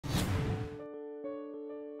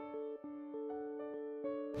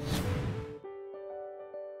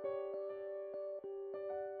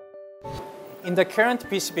In the current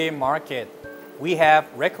PCBA market, we have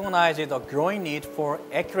recognized a growing need for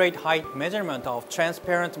accurate height measurement of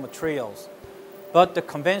transparent materials. But the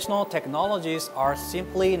conventional technologies are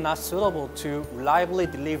simply not suitable to reliably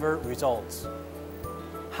deliver results.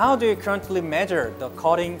 How do you currently measure the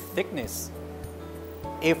coating thickness?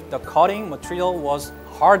 If the coating material was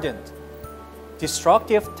hardened,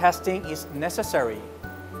 destructive testing is necessary.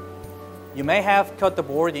 You may have cut the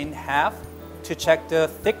board in half to check the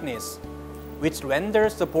thickness, which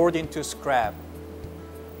renders the board into scrap.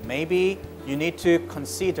 Maybe you need to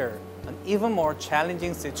consider an even more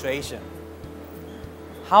challenging situation.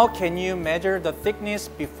 How can you measure the thickness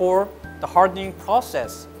before the hardening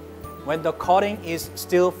process when the coating is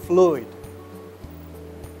still fluid?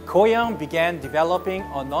 Koyoung began developing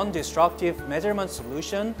a non-destructive measurement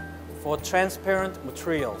solution for transparent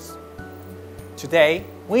materials. Today,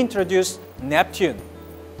 we introduce Neptune.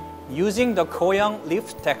 Using the Koyoung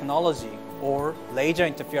lift technology, or laser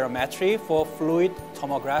interferometry for fluid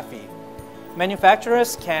tomography,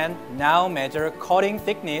 manufacturers can now measure coating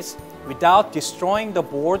thickness without destroying the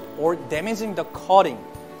board or damaging the coating,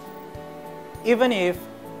 even if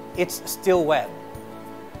it's still wet.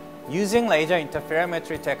 Using laser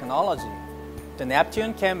interferometry technology, the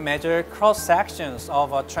Neptune can measure cross-sections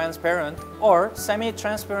of a transparent or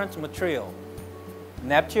semi-transparent material.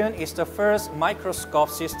 Neptune is the first microscope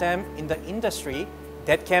system in the industry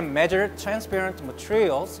that can measure transparent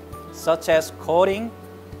materials such as coating,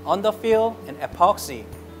 underfill, and epoxy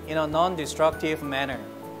in a non-destructive manner,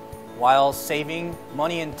 while saving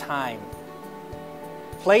money and time.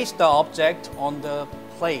 Place the object on the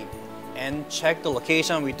plate and check the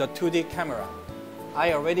location with the 2D camera.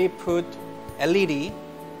 I already put LED,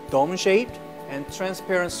 dome-shaped, and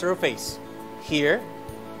transparent surface here,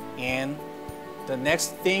 and the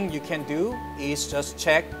next thing you can do is just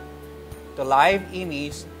check the live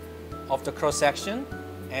image of the cross-section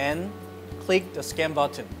and click the scan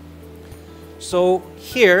button. So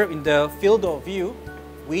here in the field of view,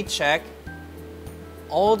 we check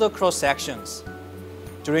all the cross-sections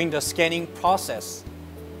during the scanning process.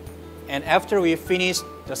 And after we finish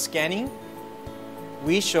the scanning,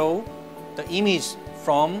 we show the image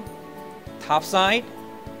from top side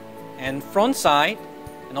and front side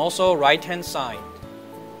and also right-hand side.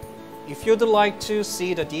 If you'd like to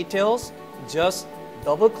see the details, just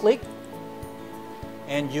double-click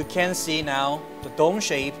and you can see now the dome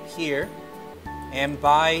shape here. And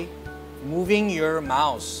by moving your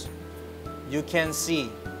mouse, you can see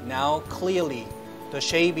now clearly the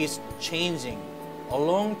shape is changing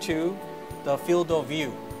along to the field of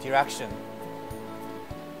view direction.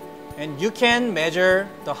 And you can measure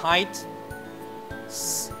the height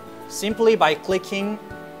simply by clicking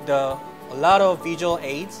a lot of visual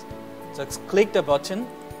aids. Just click the button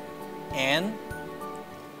and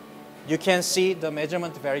you can see the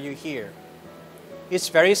measurement value here. It's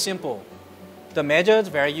very simple. The measured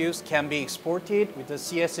values can be exported with the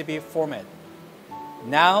CSV format.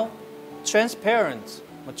 Now, transparent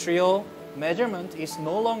material measurement is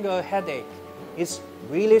no longer a headache. It's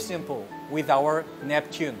really simple with our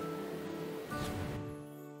Neptune.